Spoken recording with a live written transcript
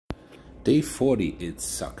Day 40, it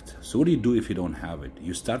sucked. So what do you do if you don't have it?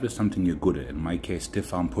 You start with something you're good at. In my case,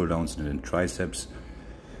 stiff arm pull downs and then triceps.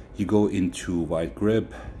 You go into wide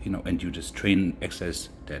grip, you know, and you just train exercises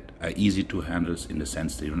that are easy to handle in the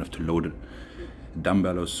sense that you don't have to load a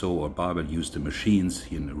dumbbell or so, or barbell, use the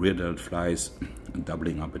machines, you know, rear delt flies, and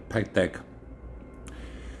doubling up at pec deck.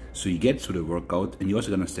 So you get to the workout and you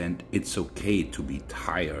also understand it's okay to be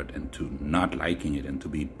tired and to not liking it and to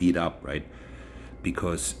be beat up, right?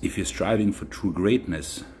 Because if you're striving for true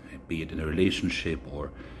greatness, be it in a relationship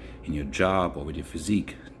or in your job or with your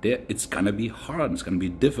physique, it's gonna be hard, it's gonna be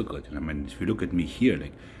difficult. I mean, if you look at me here,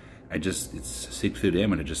 like it's 6:30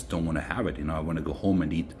 a.m. and I just don't want to have it. You know, I want to go home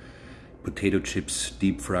and eat potato chips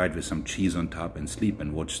deep fried with some cheese on top and sleep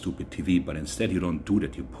and watch stupid TV. But instead you don't do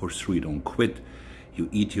that. You push through, you don't quit. You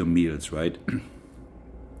eat your meals, right?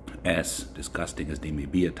 As disgusting as they may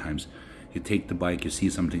be at times. You take the bike, you see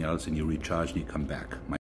something else, and you recharge and you come back.